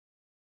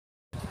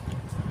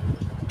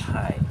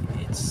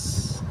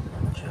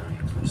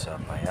Musa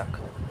Payak.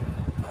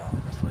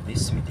 For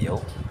this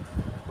video,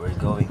 we're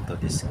going to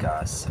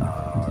discuss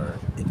our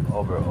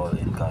overall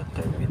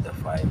encounter with the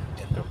 5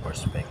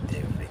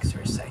 introspective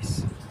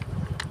exercise.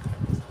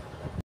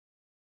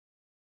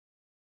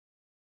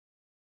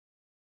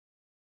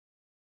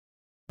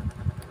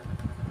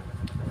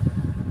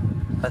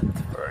 At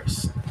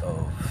first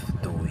of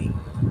doing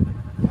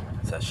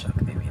such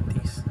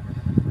activities,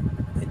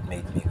 it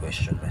made me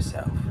question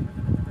myself.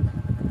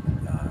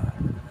 Uh,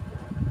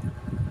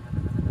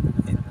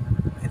 it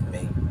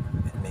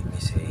it made me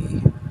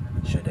say,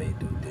 should I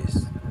do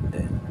this?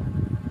 Then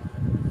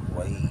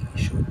why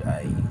should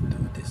I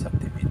do this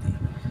activity?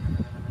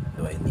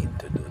 Do I need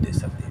to do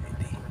this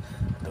activity?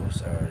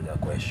 Those are the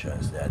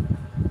questions that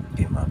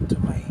came up to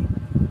my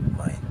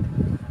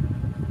mind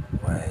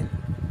while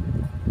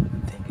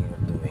thinking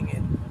of doing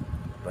it.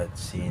 But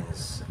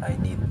since I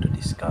need to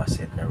discuss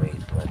and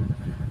narrate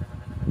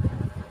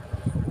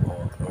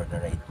or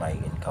narrate my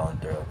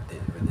encounter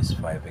with these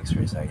 5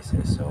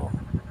 exercises, so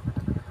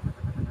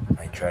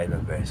I tried my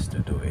best to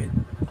do it.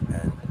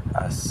 And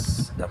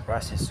as the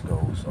process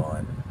goes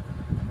on,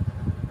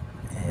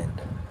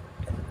 and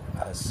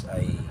as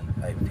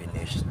I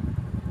finished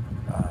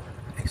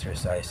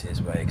exercises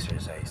by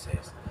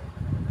exercises,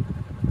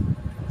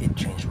 it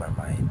changed my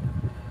mind.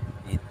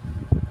 It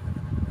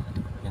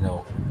you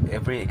know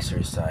every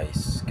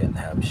exercise can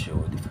help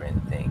you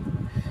different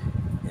thing.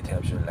 It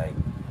helps you like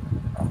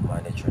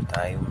manage your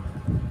time.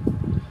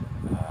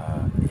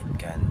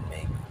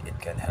 It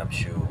can help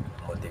you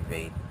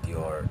motivate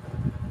your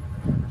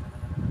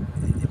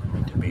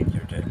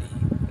daily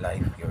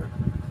life, your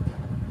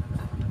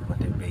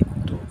motivate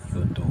to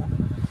you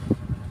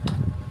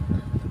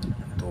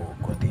to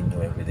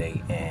continue every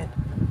day, and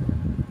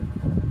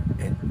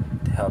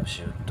it helps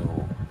you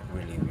to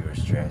relieve your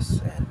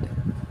stress and